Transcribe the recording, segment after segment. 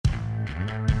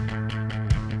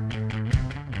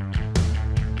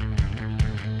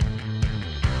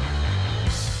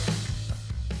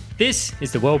This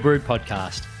is the Well Brewed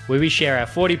Podcast, where we share our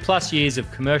 40 plus years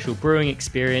of commercial brewing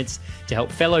experience to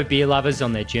help fellow beer lovers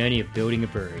on their journey of building a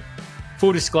brewery.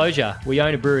 Full disclosure, we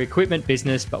own a brewery equipment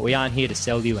business, but we aren't here to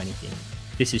sell you anything.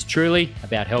 This is truly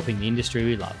about helping the industry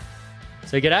we love.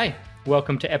 So g'day,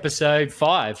 welcome to episode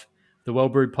 5 of the Well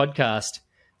Brewed Podcast.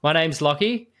 My name's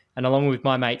Lockie, and along with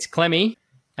my mates Clemmy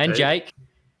and Jake,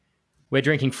 we're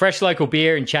drinking fresh local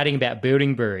beer and chatting about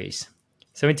building breweries.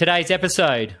 So in today's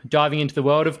episode, diving into the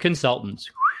world of consultants.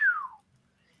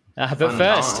 But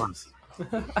first,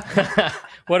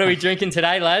 what are we drinking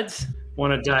today, lads?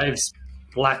 One of Dave's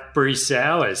blackberry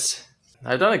sours.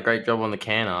 They've done a great job on the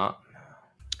can art.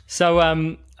 So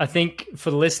I think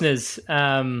for the listeners,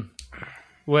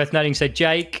 worth noting, so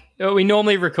Jake, we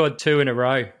normally record 2 in a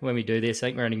row when we do this. I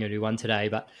think we're only going to do 1 today,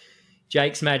 but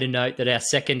Jake's made a note that our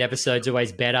second episode's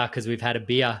always better because we've had a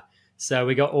beer. So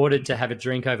we got ordered to have a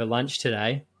drink over lunch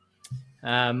today.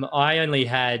 I only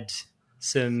had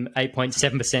some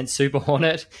 8.7% Super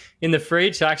Hornet in the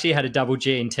fridge, so I actually had a double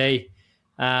G&T.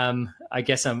 I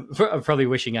guess I'm probably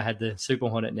wishing I had the Super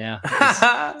Hornet now.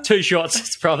 2 shots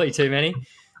is probably too many.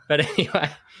 But anyway,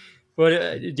 what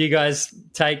do you guys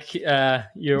take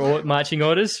your marching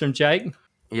orders from Jake?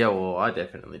 Yeah, well, I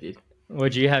definitely did.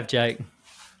 What did you have, Jake?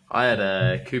 I had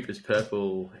a Cooper's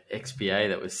Purple XPA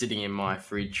that was sitting in my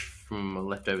fridge from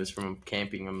leftovers from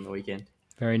camping on the weekend.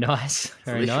 Very nice.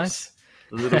 Very nice.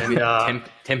 A little bit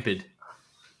tempered.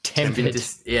 Tempered.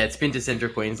 It's been to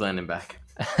Central Queensland and back.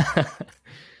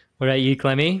 What about you,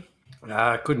 Clemmy?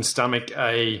 I couldn't stomach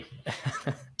a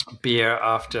beer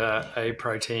after a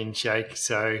protein shake,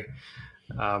 so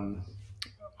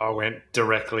I went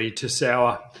directly to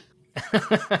sour.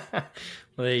 Well,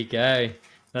 there you go.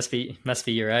 Must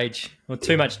be your age. Well,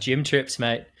 too much gym trips,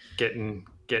 mate. Getting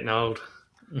old.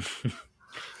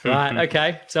 Right,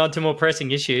 okay. So on to more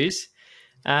pressing issues.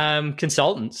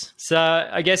 Consultants. So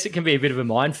I guess it can be a bit of a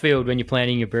minefield when you're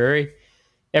planning your brewery.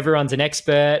 Everyone's an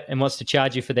expert and wants to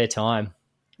charge you for their time.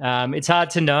 It's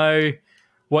hard to know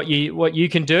what you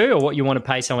can do or what you want to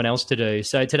pay someone else to do.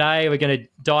 So today we're going to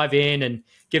dive in and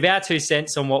give our 2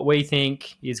 cents on what we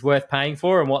think is worth paying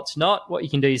for and what's not, what you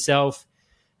can do yourself,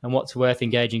 and what's worth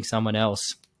engaging someone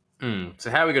else.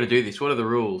 So how are we going to do this? What are the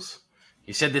rules?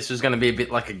 You said this was going to be a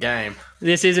bit like a game.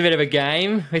 This is a bit of a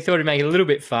game. We thought it'd make it a little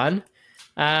bit fun.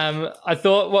 I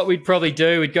thought what we'd probably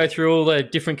do, we'd go through all the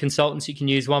different consultants you can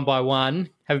use one by one,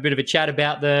 have a bit of a chat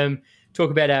about them,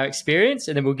 talk about our experience,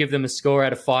 and then we'll give them a score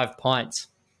out of 5 pints.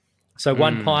 So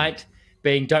 1 pint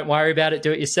being don't worry about it,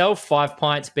 do it yourself. 5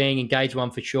 pints being engage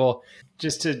one for sure.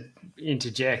 Just to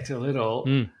interject a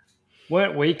little,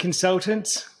 weren't we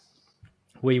consultants?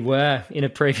 We were in a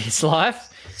previous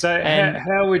life. So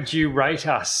how would you rate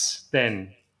us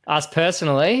then? Us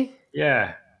personally?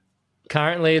 Yeah.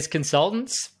 Currently as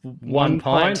consultants, 1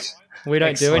 pint. We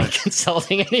don't do any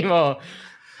consulting anymore.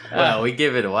 Well, we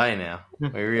give it away now.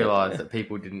 We realise that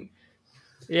people didn't.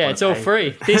 Yeah, it's all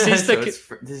free. This is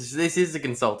this is the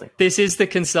consulting. This is the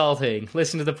consulting.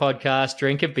 Listen to the podcast,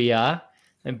 drink a beer,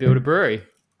 and build a brewery.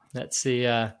 That's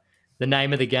the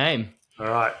name of the game. All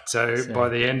right. So by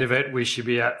the end of it, we should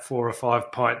be at 4 or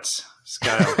 5 pints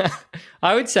scale.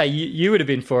 I would say you would have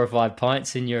been 4 or 5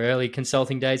 pints in your early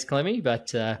consulting days, Clemmy,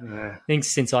 but I think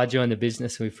since I joined the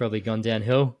business, we've probably gone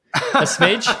downhill a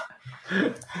smidge.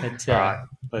 But, all right,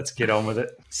 let's get on with it.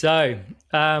 So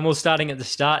we're starting at the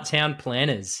start. Town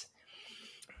planners.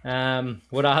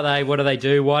 What are they? What do they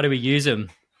do? Why do we use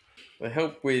them? They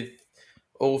help with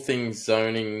all things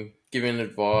zoning, giving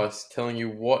advice, telling you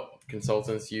what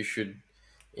consultants you should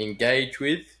engage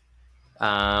with.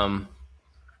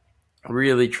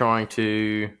 Really trying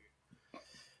to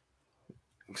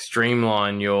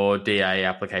streamline your DA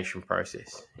application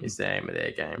process is the aim of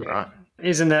their game, right?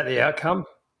 Isn't that the outcome?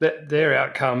 That their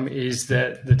outcome is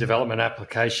that the development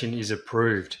application is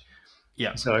approved.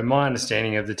 Yeah. So my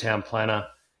understanding of the town planner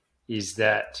is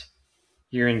that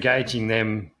you're engaging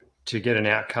them to get an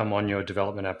outcome on your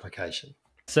development application.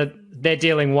 So they're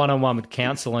dealing one-on-one with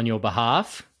council on your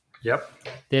behalf. Yep.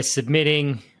 They're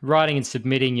writing and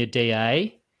submitting your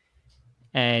DA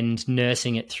and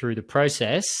nursing it through the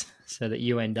process so that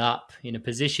you end up in a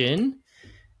position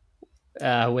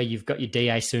where you've got your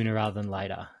DA sooner rather than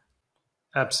later.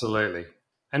 Absolutely.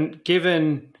 And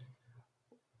given,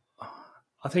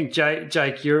 I think,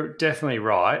 Jake, you're definitely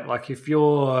right. Like if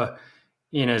you're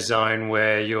in a zone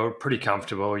where you're pretty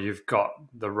comfortable, you've got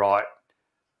the right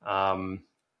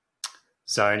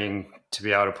zoning to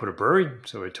be able to put a brewery.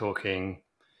 So we're talking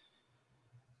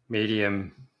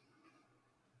medium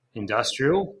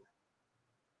industrial,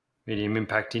 medium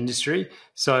impact industry.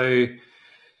 So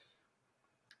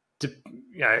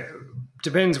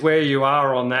depends where you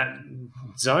are on that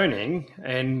zoning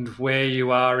and where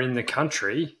you are in the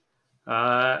country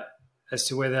as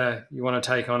to whether you want to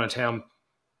take on a town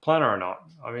planner or not.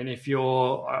 I mean, if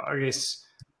you're, I guess,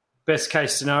 best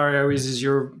case scenario is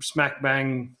you're smack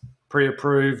bang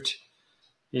pre-approved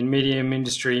in medium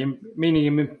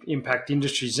impact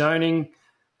industry zoning,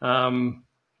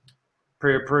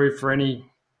 pre-approved for any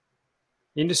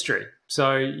industry.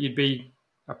 So you'd be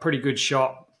a pretty good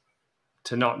shot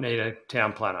to not need a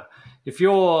town planner. If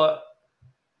you're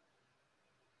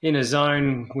in a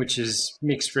zone which is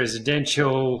mixed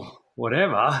residential,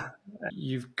 whatever,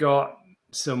 you've got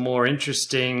some more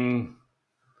interesting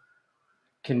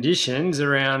conditions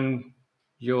around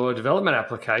your development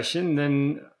application,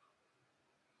 then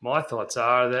my thoughts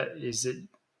are that it's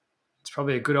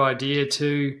probably a good idea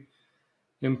to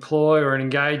employ or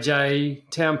engage a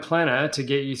town planner to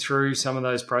get you through some of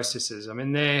those processes. I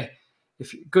mean,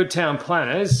 if good town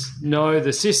planners know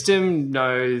the system,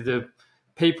 know the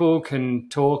people, can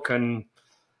talk and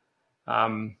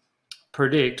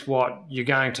predict what you're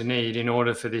going to need in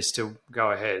order for this to go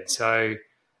ahead. So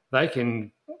they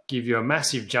can give you a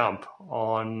massive jump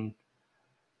on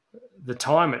the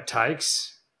time it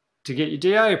takes to get your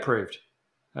DA approved.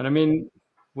 And I mean,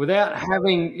 without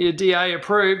having your DA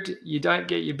approved, you don't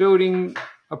get your building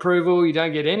approval, you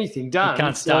don't get anything done. You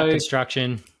can't start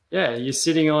construction. Yeah, you're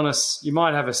sitting on you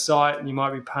might have a site and you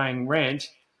might be paying rent.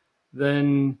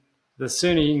 Then the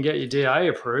sooner you can get your DA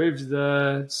approved,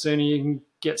 the sooner you can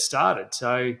get started.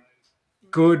 So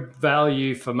good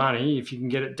value for money if you can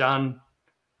get it done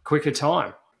quicker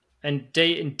time. And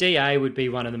DA would be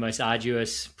one of the most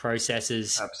arduous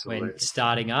processes when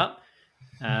starting up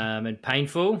and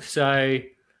painful. So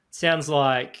it sounds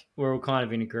like we're all kind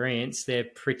of in agreement. They're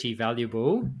pretty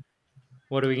valuable.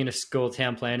 What are we going to score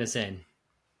town planners then?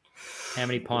 How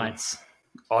many pints?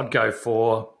 I'd go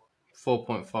for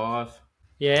 4.5.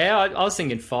 Yeah, I was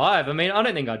thinking 5. I mean, I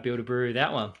don't think I'd build a brewery with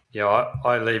that one. Yeah,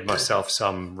 I leave myself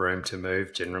some room to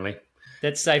move generally.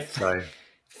 Let's say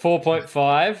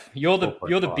 4.5. You're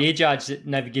the beer judge that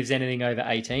never gives anything over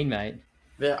 18, mate.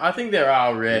 I think there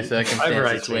are rare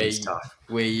circumstances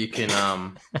where you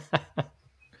can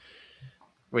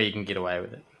where you can get away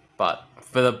with it. But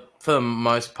for the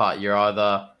most part, you're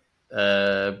either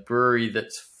a brewery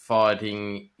that's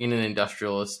fighting in an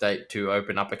industrial estate to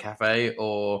open up a cafe,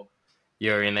 or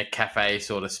you're in a cafe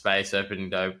sort of space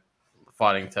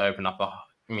fighting to open up a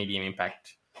medium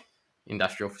impact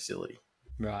industrial facility.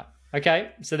 Right.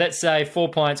 Okay, so let's say 4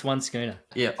 pints, 1 schooner.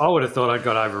 Yeah. I would have thought I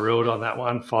got overruled on that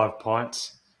one, 5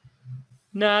 pints.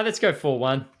 No, let's go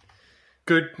 4-1.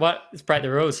 Good. What? Let's break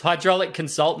the rules. Hydraulic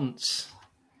consultants.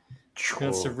 Sure.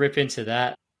 Wants to rip into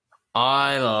that.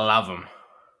 I love them.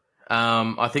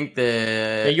 I think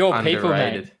they're your underrated. people,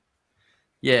 mate.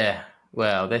 Yeah.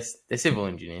 Well, they're civil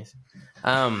engineers.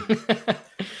 Don't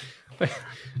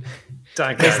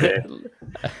go there.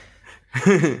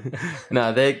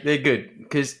 No, they're good,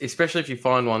 because especially if you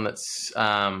find one that's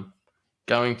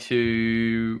going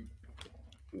to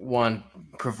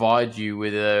provide you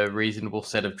with a reasonable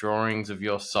set of drawings of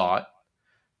your site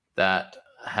that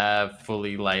have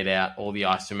fully laid out all the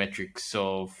isometrics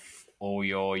of all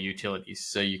your utilities,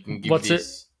 so you can give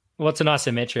What's an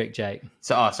isometric, Jake?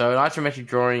 So an isometric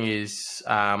drawing is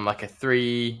like a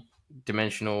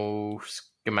 3-dimensional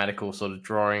schematical sort of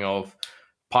drawing of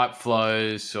pipe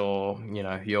flows, or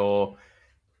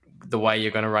the way you're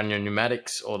going to run your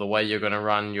pneumatics, or the way you're going to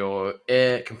run your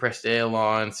compressed air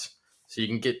lines. So you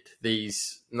can get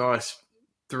these nice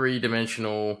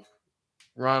 3-dimensional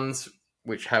runs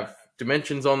which have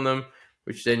dimensions on them,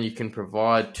 which then you can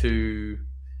provide to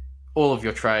all of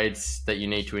your trades that you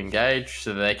need to engage,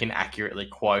 so that they can accurately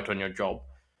quote on your job.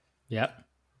 Yep.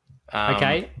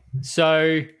 Okay.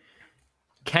 So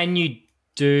can you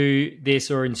do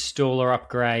this or install or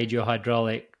upgrade your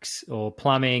hydraulics or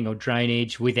plumbing or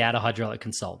drainage without a hydraulic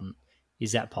consultant?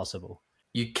 Is that possible?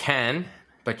 You can,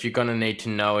 but you're going to need to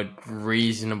know a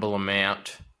reasonable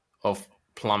amount of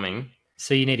plumbing.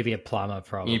 So you need to be a plumber,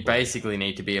 probably. You basically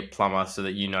need to be a plumber so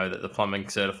that you know that the plumbing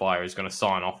certifier is going to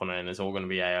sign off on it and it's all going to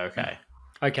be A-OK.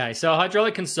 Okay, so a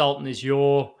hydraulic consultant is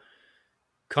your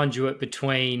conduit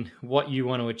between what you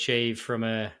want to achieve from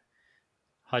a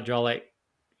hydraulic,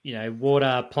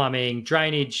 water, plumbing,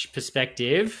 drainage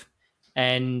perspective,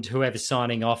 and whoever's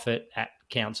signing off it at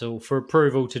council for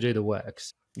approval to do the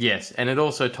works. Yes, and it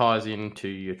also ties into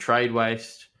your trade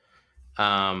waste,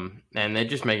 and they're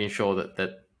just making sure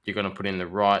that you're going to put in the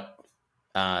right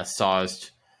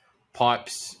sized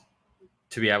pipes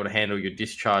to be able to handle your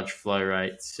discharge flow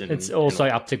rates. And it's also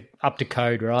up to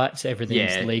code, right? So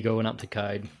everything's legal and up to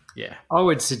code. Yeah. I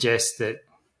would suggest that,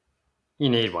 you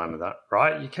need one of that,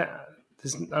 right? You can't,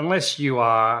 unless you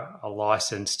are a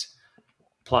licensed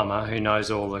plumber who knows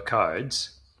all the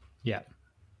codes, Yeah.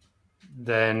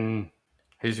 then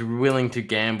Who's willing to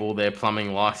gamble their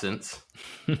plumbing license?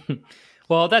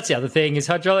 Well, that's the other thing is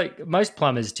hydraulic. Most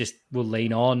plumbers just will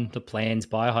lean on the plans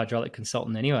by a hydraulic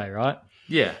consultant anyway, right?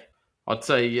 Yeah, I'd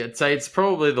say it's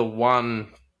probably the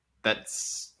one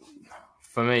that's,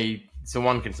 for me, it's the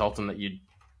one consultant that you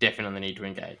definitely need to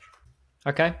engage.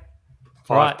 Okay.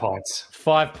 5 pints.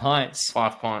 5 pints.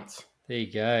 5 pints. There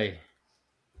you go.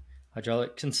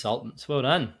 Hydraulic consultants. Well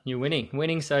done. You're winning.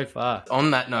 Winning so far.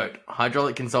 On that note,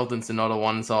 hydraulic consultants are not a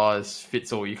one size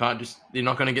fits all. You're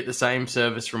not going to get the same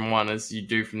service from one as you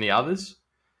do from the others.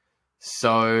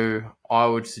 So I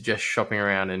would suggest shopping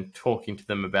around and talking to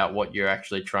them about what you're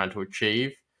actually trying to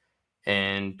achieve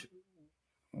and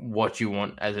what you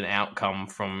want as an outcome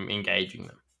from engaging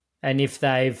them. And if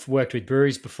they've worked with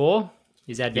breweries before,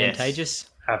 is advantageous?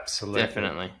 Yes, Absolutely.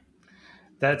 definitely.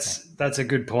 That's a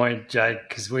good point, Jake,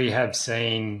 because we have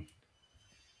seen,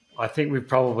 I think we've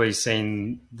probably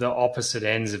seen the opposite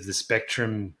ends of the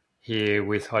spectrum here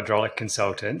with hydraulic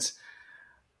consultants.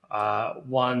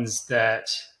 Ones that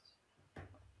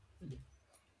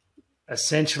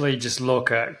essentially just look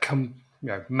at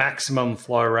maximum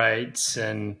flow rates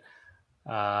and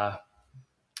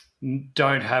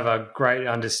don't have a great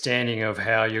understanding of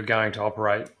how you're going to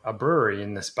operate a brewery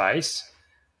in the space.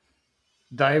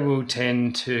 They will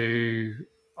tend to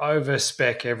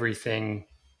overspec everything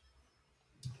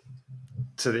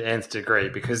to the nth degree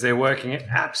because they're working at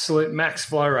absolute max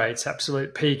flow rates,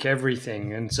 absolute peak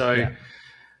everything. And so,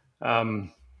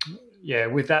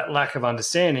 with that lack of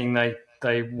understanding,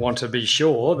 they want to be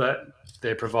sure that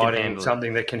they're providing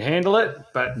something that can handle it.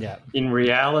 But in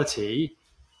reality,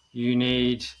 you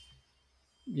need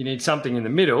something in the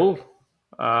middle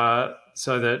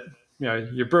so that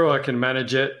your brewer can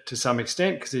manage it to some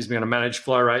extent because he's going to manage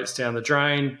flow rates down the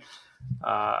drain.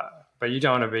 But you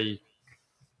don't want to be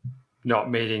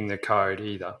not meeting the code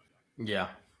either. Yeah.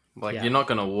 You're not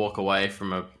going to walk away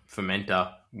from a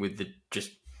fermenter with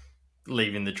just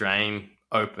leaving the drain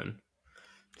open.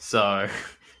 So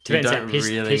depends how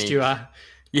pissed you are.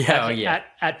 Yeah.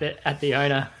 At the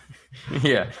owner.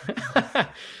 Yeah.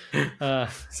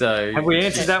 So have we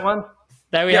answered that one?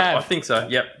 There we have. I think so.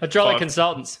 Yep. Hydraulic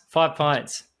consultants, 5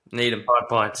 pints. Need them. 5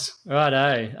 pints.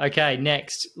 Righto. Okay,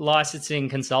 next, licensing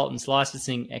consultants,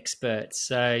 licensing experts.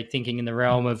 So thinking in the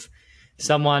realm of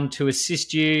someone to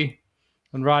assist you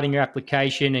on writing your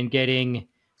application and getting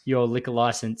your liquor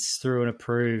license through and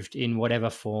approved in whatever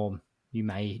form you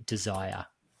may desire.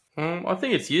 I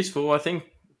think it's useful. I think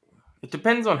it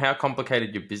depends on how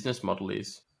complicated your business model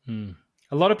is.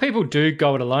 A lot of people do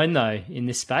go it alone, though, in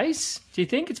this space. Do you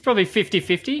think? It's probably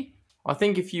 50-50? I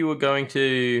think if you were going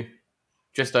to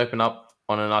just open up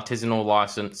on an artisanal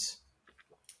license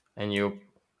and you're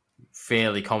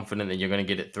fairly confident that you're going to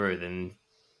get it through, then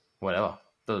whatever.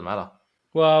 Doesn't matter.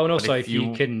 Well, and also if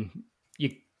you're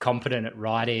competent at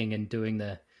writing and doing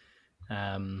the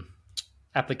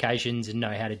applications and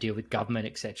know how to deal with government,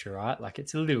 etc., right? Like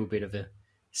it's a little bit of a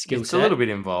skill set. It's a little bit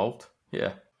involved,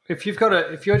 yeah. If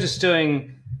you're just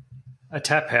doing a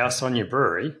tap house on your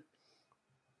brewery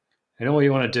and all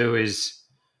you want to do is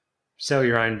sell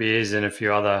your own beers and a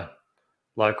few other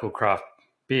local craft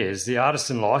beers, the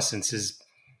artisan license is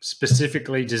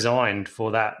specifically designed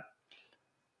for that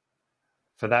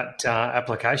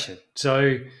application.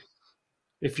 So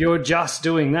if you're just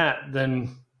doing that,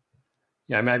 then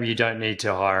maybe you don't need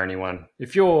to hire anyone.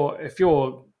 If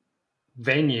your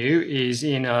venue is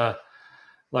in a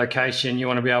location, you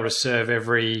want to be able to serve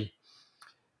every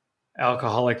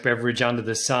alcoholic beverage under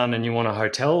the sun and you want a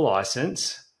hotel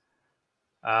license,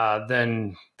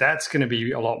 then that's going to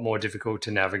be a lot more difficult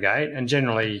to navigate. And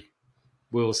generally,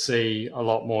 we'll see a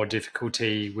lot more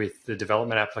difficulty with the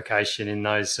development application in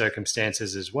those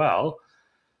circumstances as well.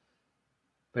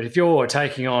 But if you're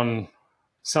taking on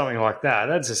something like that,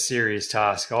 that's a serious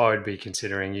task. I would be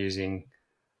considering using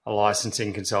a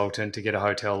licensing consultant to get a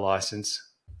hotel license.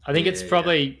 I think it's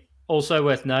probably also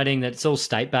worth noting that it's all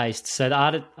state-based. So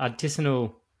the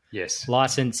artisanal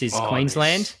license is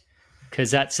Queensland because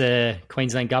that's a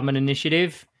Queensland government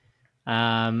initiative.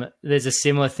 There's a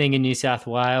similar thing in New South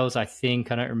Wales, I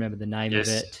think. I don't remember the name of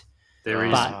it. There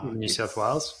is in New South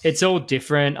Wales. It's all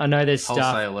different. I know there's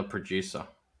wholesaler, producer.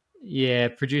 Yeah,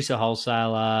 producer,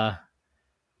 wholesaler.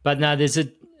 But no, there's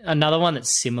another one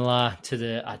that's similar to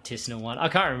the artisanal one. I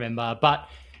can't remember.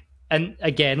 And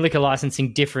again, liquor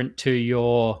licensing different to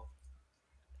your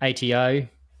ATO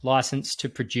license to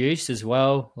produce as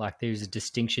well. Like there's a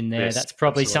distinction there. Yes, that's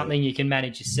probably absolutely. something you can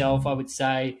manage yourself, I would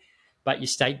say. but your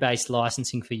state-based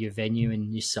licensing for your venue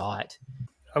and your site.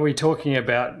 Are we talking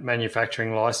about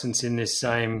manufacturing license in this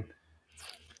same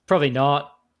Probably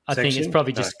not. I think section? it's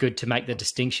probably just good to make the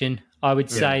distinction. I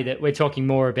would say that we're talking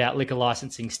more about liquor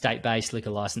licensing, state-based liquor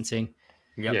licensing.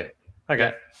 Yep. Yeah. Okay.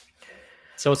 Yep.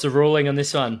 So what's the ruling on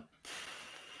this one?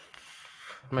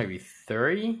 Maybe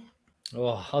 3.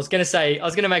 Oh, I was going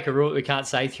to make a rule that we can't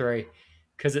say 3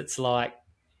 because it's like,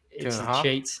 it's the 2.5?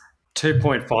 cheats.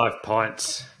 2.5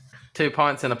 pints. 2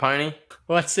 pints and a pony.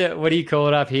 What's it? What do you call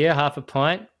it up here? Half a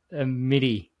pint? A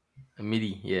midi. A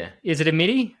midi, yeah. Is it a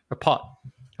midi or a pot?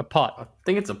 A pot. I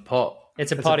think it's a pot.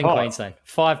 It's a pot in Queensland.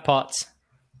 5 pots.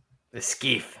 A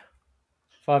skiff.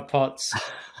 5 pots.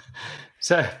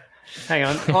 So, hang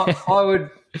on.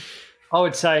 I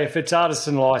would say if it's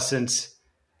artisan license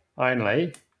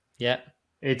only, Yeah.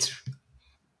 it's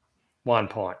 1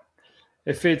 pint.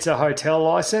 If it's a hotel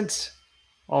license,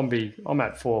 I'm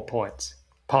at 4 pints.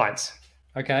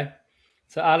 Okay.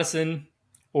 So artisan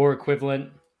or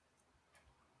equivalent,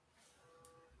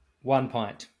 1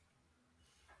 pint.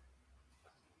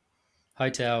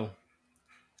 Hotel,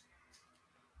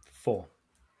 4.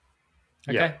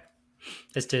 Okay. Yeah.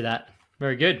 Let's do that.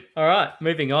 Very good. All right,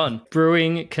 moving on.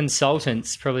 Brewing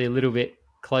consultants, probably a little bit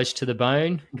close to the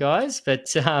bone, guys, but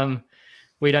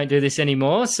we don't do this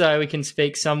anymore, so we can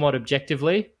speak somewhat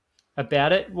objectively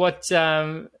about it.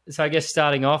 So I guess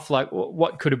starting off, like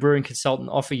what could a brewing consultant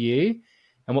offer you,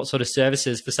 and what sort of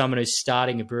services for someone who's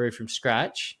starting a brewery from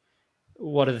scratch?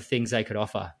 What are the things they could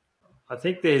offer? I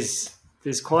think there's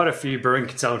quite a few brewing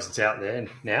consultants out there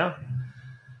now.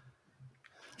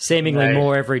 Seemingly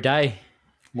more every day.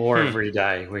 More every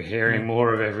day. We're hearing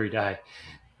more of every day.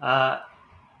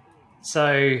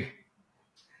 So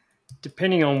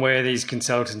depending on where these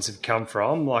consultants have come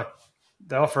from, like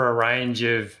they offer a range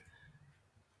of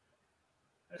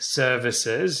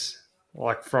services,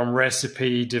 like from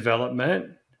recipe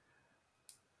development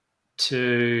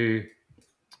to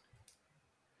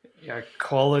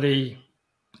quality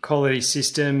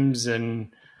systems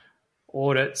and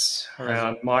audits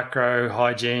around micro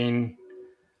hygiene,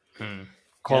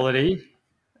 quality.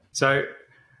 So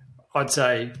I'd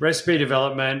say recipe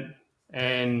development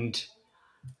and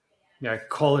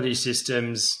quality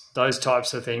systems, those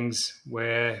types of things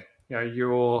where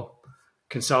your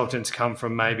consultants come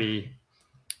from maybe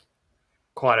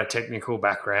quite a technical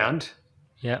background.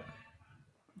 Yeah.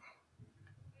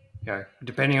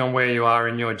 Depending on where you are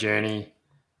in your journey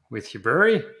with your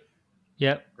brewery,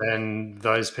 Yep. then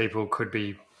those people could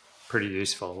be pretty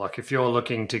useful. Like if you're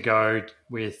looking to go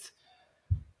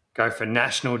for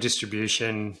national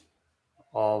distribution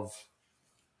of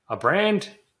a brand,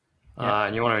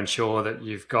 and you want to ensure that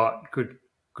you've got good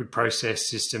process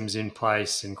systems in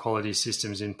place and quality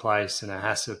systems in place and a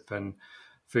HACCP and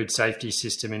food safety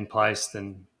system in place,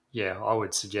 then I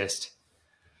would suggest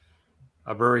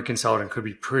a brewery consultant could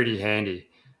be pretty handy.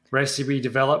 Recipe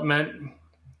development,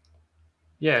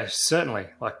 certainly.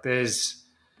 Like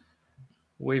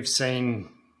we've seen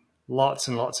lots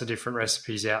and lots of different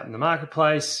recipes out in the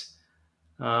marketplace.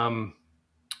 They're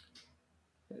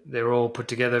all put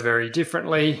together very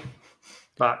differently,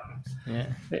 but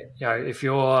if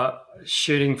you're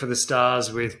shooting for the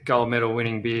stars with gold medal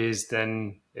winning beers,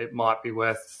 then it might be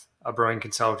worth a brewing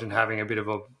consultant having a bit of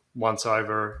a once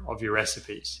over of your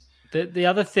recipes. The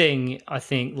other thing I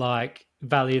think like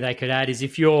value they could add is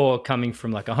if you're coming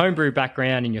from like a homebrew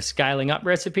background and you're scaling up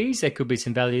recipes, there could be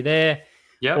some value there.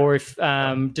 Yeah. Or if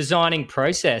designing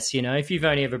process, if you've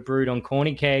only ever brewed on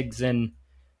corny kegs and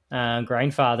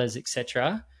grain fathers,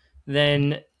 etc.,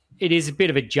 then it is a bit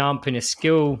of a jump in a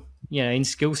skill, in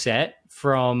skill set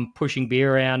from pushing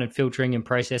beer around and filtering and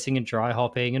processing and dry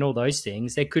hopping and all those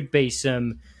things. There could be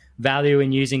some value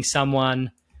in using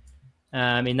someone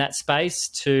in that space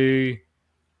to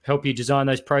help you design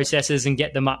those processes and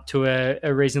get them up to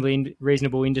a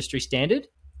reasonable industry standard.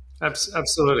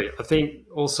 Absolutely. I think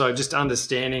also just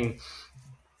understanding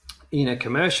in a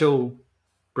commercial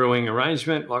brewing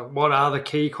arrangement, like what are the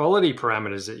key quality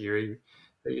parameters that you're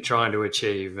trying to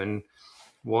achieve, and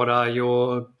what are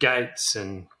your gates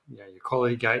and your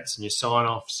quality gates and your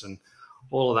sign-offs and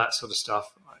all of that sort of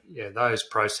stuff. Those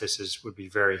processes would be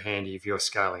very handy if you're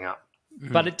scaling up.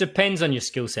 But it depends on your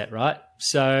skill set, right?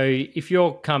 So if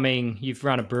you've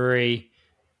run a brewery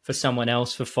for someone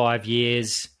else for 5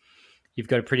 years, you've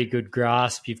got a pretty good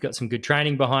grasp, you've got some good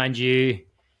training behind you,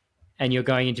 and you're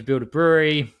going in to build a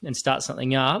brewery and start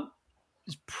something up,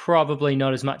 there's probably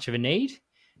not as much of a need.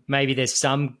 Maybe there's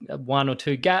some 1 or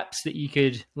 2 gaps that you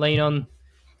could lean on,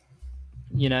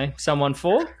 someone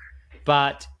for.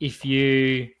 But if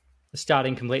you are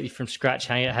starting completely from scratch,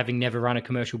 having never run a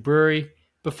commercial brewery,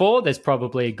 before, there's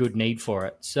probably a good need for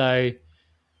it. So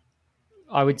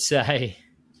I would say,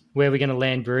 where are we going to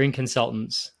land brewing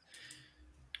consultants?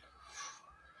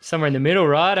 Somewhere in the middle,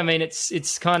 right? I mean,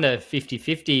 it's kind of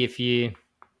 50-50 if you,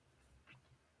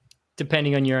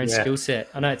 depending on your own skill set.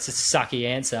 I know it's a sucky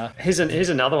answer. Here's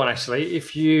another one, actually.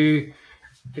 If you're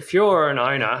an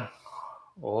owner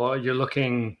or you're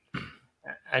looking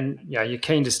and you're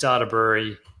keen to start a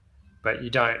brewery, but you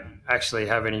don't actually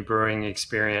have any brewing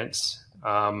experience,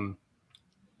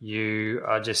 you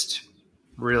are just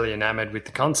really enamored with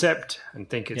the concept and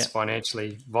think it's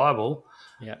financially viable.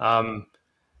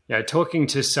 Talking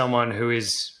to someone who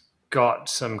has got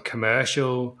some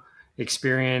commercial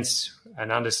experience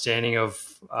and understanding of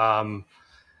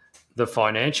the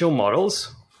financial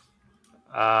models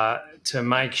to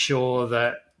make sure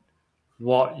that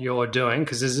what you're doing,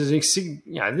 because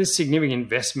there's significant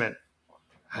investment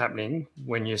happening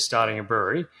when you're starting a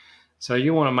brewery, so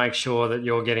you want to make sure that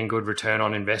you're getting good return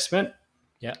on investment.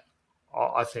 Yeah,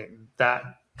 I think that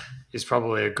is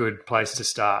probably a good place to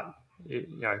start.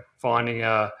 Finding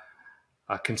a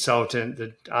consultant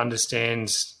that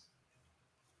understands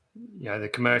the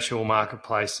commercial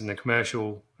marketplace and the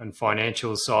commercial and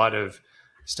financial side of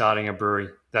starting a brewery.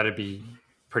 That'd be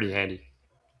pretty handy.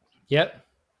 Yep.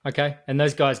 Okay. And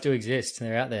those guys do exist.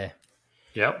 They're out there.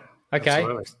 Yep. Okay.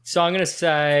 Absolutely. So I'm going to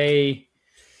say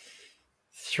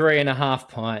 3.5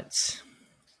 pints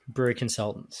brewery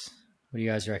consultants. What do you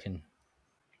guys reckon?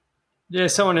 Yeah,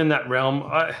 someone in that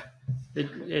realm.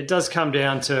 It does come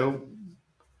down to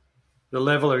the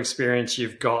level of experience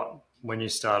you've got when you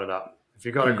started up. If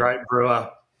you've got a great brewer,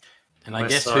 and I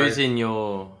guess who's in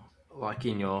your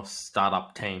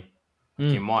startup team,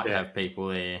 you might have people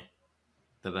there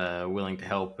that are willing to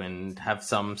help and have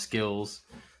some skills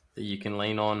that you can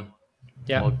lean on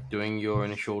while doing your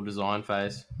initial design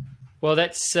phase. Well,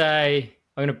 let's say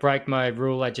I'm going to break my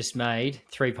rule I just made.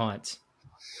 3 pints.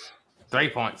 3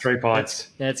 pints. 3 pints.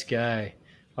 Let's go.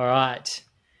 All right.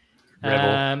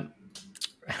 Rebel.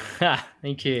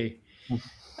 Thank you.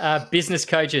 Business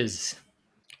coaches.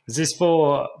 Is this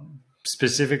for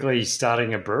specifically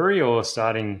starting a brewery or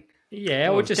starting?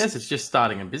 Yeah, I guess it's just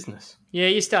starting a business. Yeah,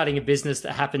 you're starting a business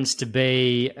that happens to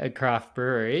be a craft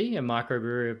brewery, a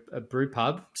microbrewery, a brew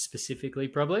pub specifically,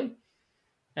 probably.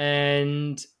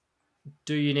 And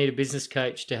do you need a business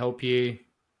coach to help you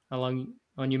along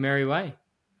on your merry way?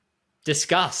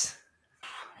 Discuss.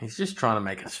 He's just trying to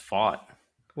make us fight.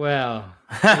 Well,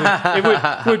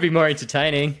 it would be more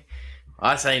entertaining.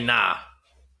 I say nah.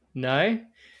 No?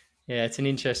 Yeah, it's an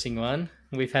interesting one.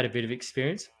 We've had a bit of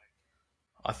experience.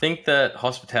 I think that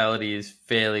hospitality is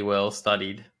fairly well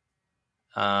studied,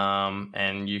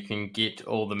 and you can get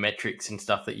all the metrics and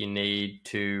stuff that you need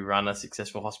to run a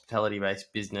successful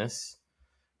hospitality-based business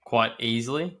quite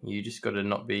easily. You just got to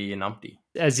not be a numpty.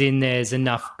 As in there's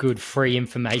enough good free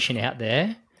information out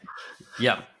there.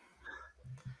 Yeah.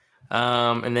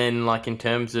 And then in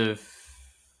terms of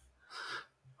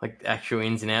actual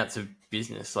ins and outs of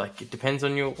business, it depends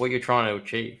on what you're trying to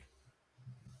achieve.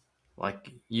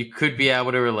 You could be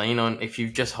able to lean on, if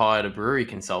you've just hired a brewery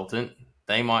consultant,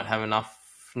 they might have enough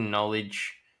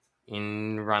knowledge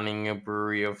in running a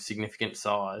brewery of significant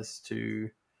size to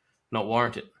not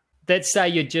warrant it. Let's say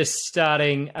you're just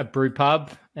starting a brew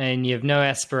pub and you have no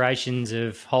aspirations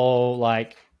of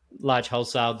large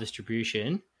wholesale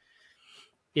distribution.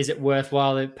 Is it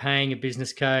worthwhile paying a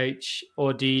business coach,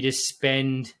 or do you just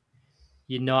spend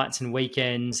your nights and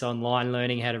weekends online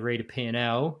learning how to read a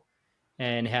P&L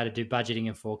and how to do budgeting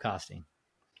and forecasting?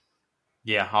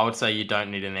 Yeah, I would say you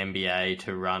don't need an MBA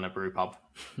to run a brew pub.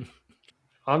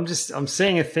 I'm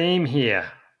seeing a theme here.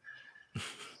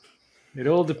 It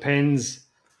all depends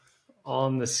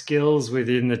on the skills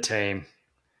within the team.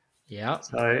 Yeah.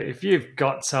 So if you've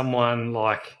got someone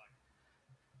like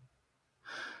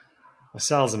a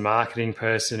sales and marketing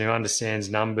person who understands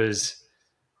numbers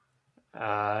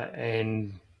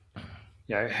and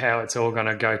how it's all going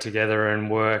to go together and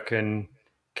work and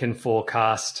can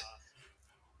forecast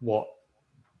what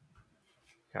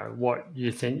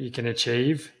you think you can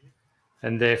achieve,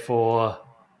 and therefore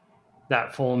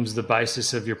that forms the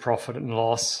basis of your profit and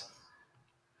loss,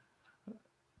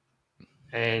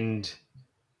 and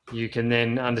you can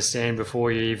then understand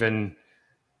before you even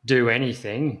do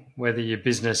anything whether your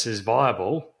business is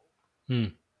viable,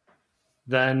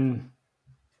 then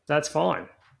that's fine.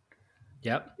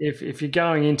 Yep. If you're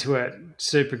going into it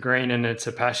super green and it's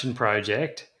a passion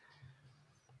project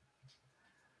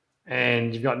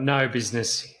and you've got no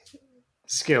business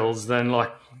skills, then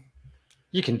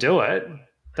you can do it.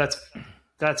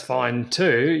 That's fine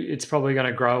too. It's probably going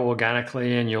to grow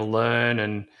organically and you'll learn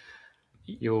and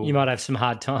you might have some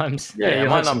hard times. Yeah, it you'll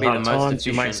might have not some be the hard most times.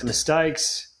 You make some efficient.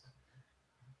 mistakes.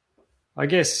 I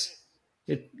guess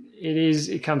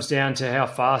it comes down to how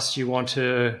fast you want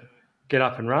to get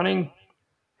up and running,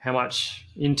 how much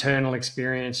internal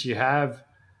experience you have,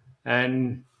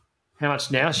 and how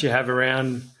much nous you have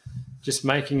around just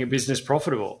making a business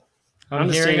profitable.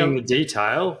 Understanding the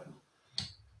detail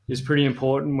is pretty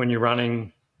important when you're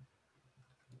running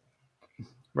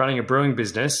a brewing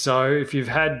business. So if you've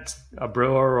had a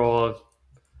brewer or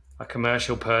a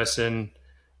commercial person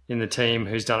in the team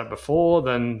who's done it before,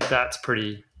 then that's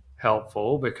pretty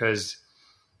helpful because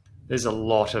there's a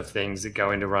lot of things that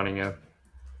go into running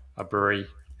a brewery.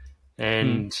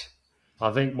 And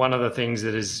I think one of the things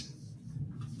that is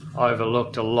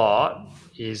overlooked a lot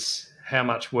is how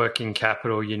much working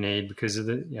capital you need because of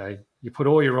you put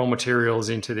all your raw materials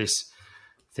into this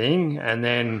thing and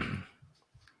then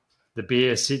the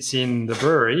beer sits in the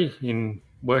brewery in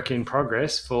work in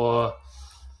progress for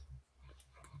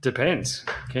depends.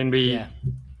 Can be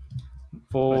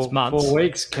for 4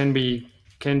 weeks, can be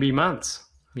months.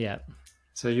 Yeah.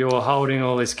 So you're holding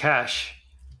all this cash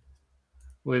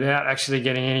without actually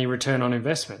getting any return on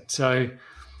investment. So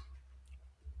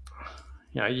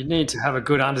you need to have a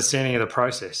good understanding of the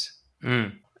process.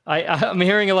 I'm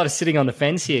hearing a lot of sitting on the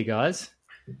fence here, guys.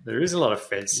 There is a lot of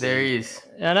fence. There is.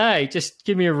 I know. Just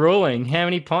give me a ruling. How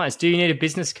many pints? Do you need a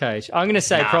business coach? I'm going to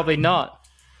say probably not.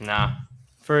 Nah.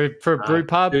 For a brew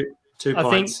pub, two I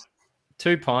pints. think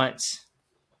 2 pints.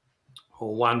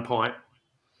 Or 1 pint.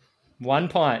 1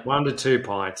 pint. 1 to 2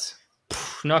 pints.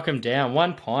 Knock them down.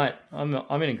 1 pint. I'm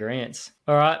in agreement.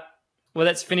 All right. Well,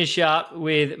 let's finish up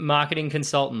with marketing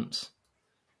consultants.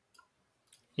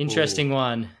 Interesting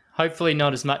one. Hopefully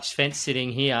not as much fence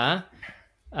sitting here.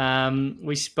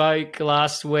 We spoke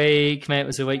last week, maybe it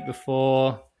was a week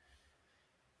before,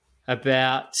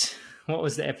 about what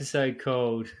was the episode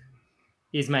called?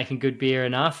 Is making good beer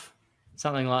enough?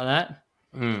 Something like that.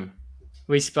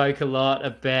 We spoke a lot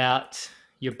about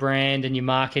your brand and your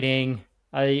marketing.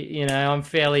 I'm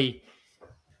fairly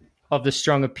of the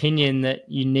strong opinion that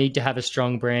you need to have a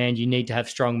strong brand, you need to have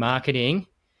strong marketing.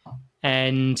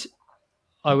 And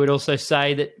I would also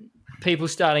say that people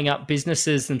starting up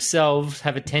businesses themselves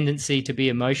have a tendency to be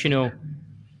emotional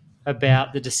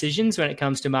about the decisions when it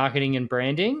comes to marketing and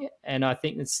branding. And I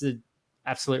think that's the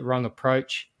absolute wrong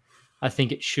approach. I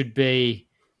think it should be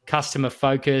customer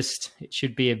focused, it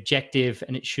should be objective,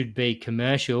 and it should be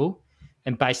commercial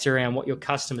and based around what your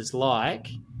customers like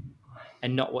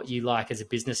and not what you like as a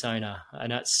business owner. I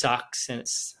know it sucks and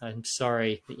I'm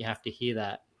sorry that you have to hear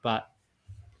that, but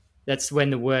that's when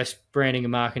the worst branding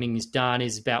and marketing is done,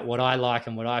 is about what I like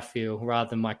and what I feel rather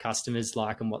than my customers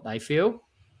like and what they feel.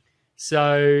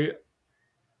 So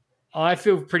I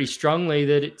feel pretty strongly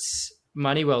that it's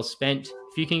money well spent.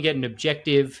 If you can get an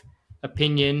objective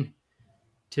opinion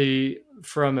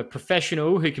from a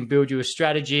professional who can build you a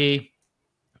strategy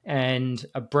and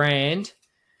a brand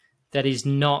that is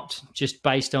not just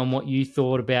based on what you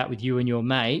thought about with you and your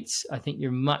mates, I think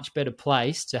you're much better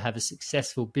placed to have a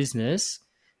successful business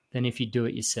than if you do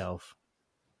it yourself.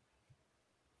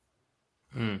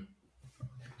 And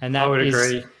I would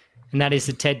agree. And that is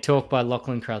the TED Talk by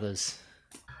Lachlan Crothers.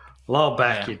 Low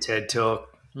back your TED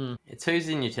Talk. It's who's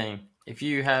in your team. If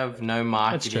you have no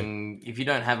marketing, if you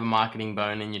don't have a marketing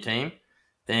bone in your team,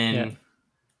 then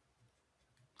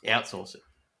outsource it.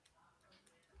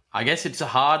 I guess it's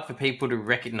hard for people to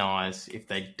recognize if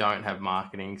they don't have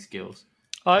marketing skills.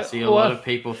 I see a lot of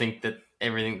people think that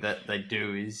everything that they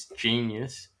do is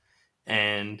genius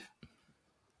and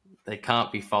they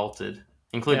can't be faulted,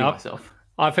 including myself.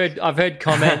 I've heard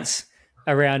comments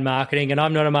around marketing, and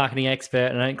I'm not a marketing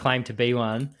expert and I don't claim to be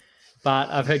one, but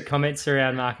I've heard comments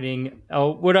around marketing.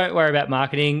 Oh, well, don't worry about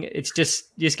marketing. It's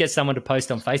just get someone to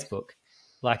post on Facebook,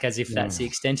 like as if that's the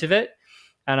extent of it.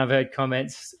 And I've heard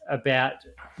comments about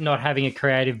not having a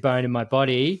creative bone in my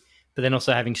body, but then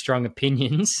also having strong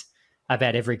opinions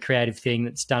about every creative thing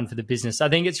that's done for the business. I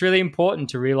think it's really important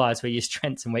to realize where your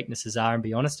strengths and weaknesses are and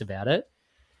be honest about it.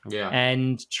 Yeah.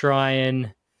 And try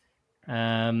and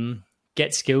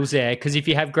get skills there. Because if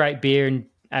you have great beer and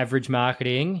average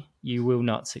marketing, you will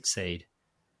not succeed.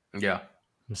 Yeah.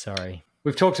 I'm sorry.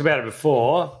 We've talked about it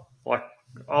before. Like,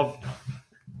 I've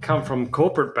come from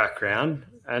corporate background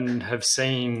and have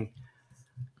seen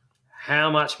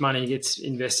how much money gets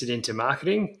invested into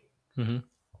marketing. Mm-hmm.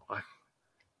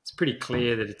 It's pretty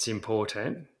clear that it's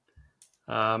important.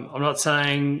 I'm not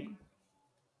saying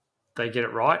they get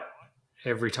it right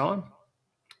every time,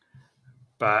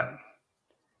 but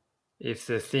if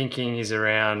the thinking is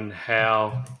around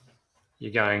how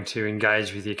you're going to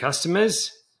engage with your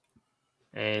customers,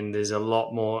 and there's a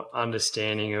lot more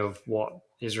understanding of what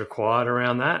is required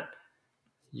around that,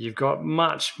 you've got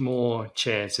much more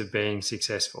chance of being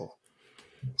successful.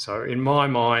 So in my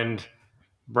mind,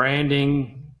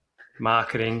 branding,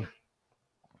 marketing,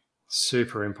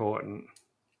 super important.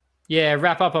 Yeah,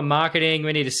 wrap up on marketing.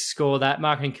 We need to score that.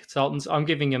 Marketing consultants, I'm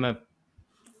giving them a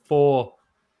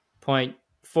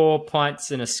 4.4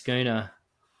 pints and a schooner.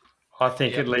 I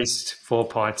think at least 4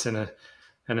 pints and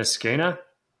a schooner.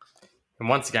 And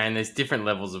once again, there's different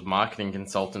levels of marketing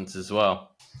consultants as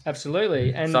well.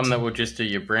 Absolutely. And some that will just do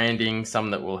your branding, some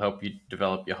that will help you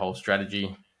develop your whole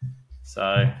strategy.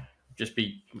 So just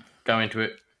go into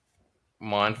it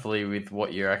mindfully with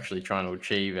what you're actually trying to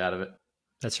achieve out of it.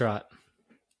 That's right.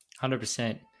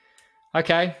 100%.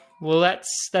 Okay. Well,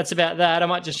 that's about that. I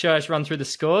might just run through the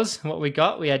scores, what we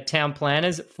got. We had town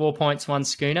planners at 4 points, 1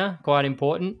 schooner, quite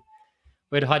important.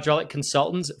 We had hydraulic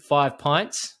consultants at 5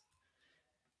 pints.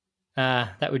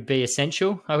 That would be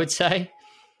essential, I would say.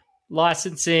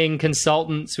 Licensing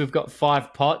consultants, we've got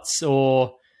 5 pots,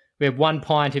 or we have 1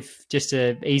 pint if just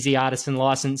a easy artisan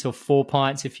license, or 4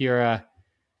 pints if you're a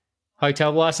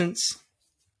hotel license.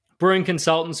 Brewing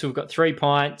consultants, we've got 3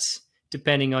 pints,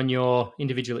 depending on your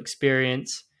individual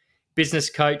experience. Business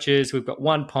coaches, we've got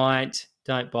 1 pint.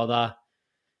 Don't bother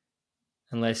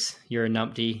unless you're a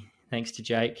numpty, thanks to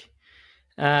Jake.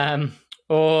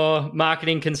 Or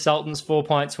marketing consultants, 4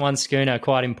 pints, 1 schooner,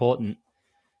 quite important.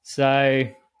 So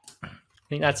I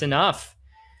think that's enough.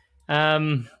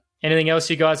 Anything else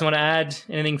you guys want to add?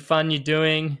 Anything fun you're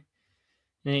doing?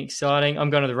 Anything exciting? I'm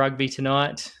going to the rugby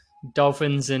tonight.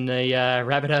 Dolphins and the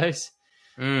Rabbitohs.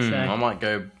 So, I might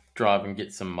go drive and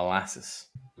get some molasses.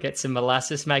 Get some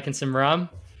molasses, making some rum.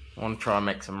 I want to try and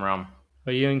make some rum.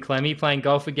 Are you and Clemmy playing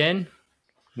golf again?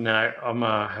 No, I'm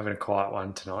having a quiet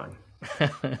one tonight.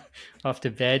 Off to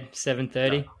bed,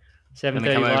 7:30. 7:30 Can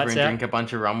you come over lights and out. drink a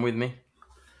bunch of rum with me?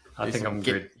 I think I'm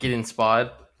good. Get inspired.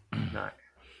 No,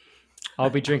 I'll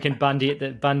be drinking Bundy at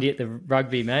the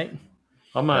rugby, mate.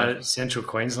 I'm a Central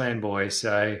Queensland boy,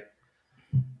 so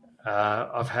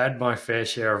I've had my fair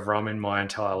share of rum in my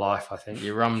entire life. I think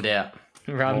You're rummed out.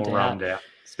 rummed out,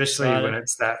 especially when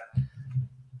it's that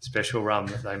special rum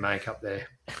that they make up there.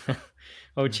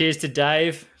 Well, cheers to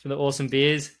Dave for the awesome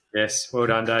beers. Yes, well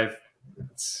done, Dave.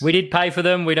 We did pay for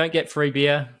them. We don't get free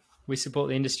beer. We support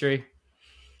the industry.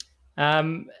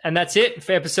 And that's it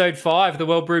for episode 5 of the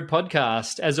Well Brewed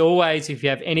podcast. As always, if you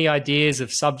have any ideas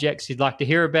of subjects you'd like to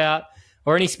hear about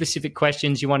or any specific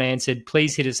questions you want answered,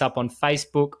 please hit us up on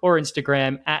Facebook or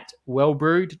Instagram at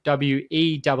Wellbrewed,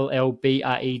 WELLBREWD,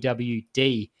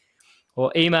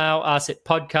 or email us at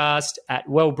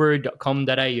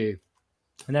podcast@wellbrewed.com.au.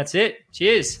 And that's it.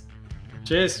 Cheers.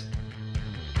 Cheers.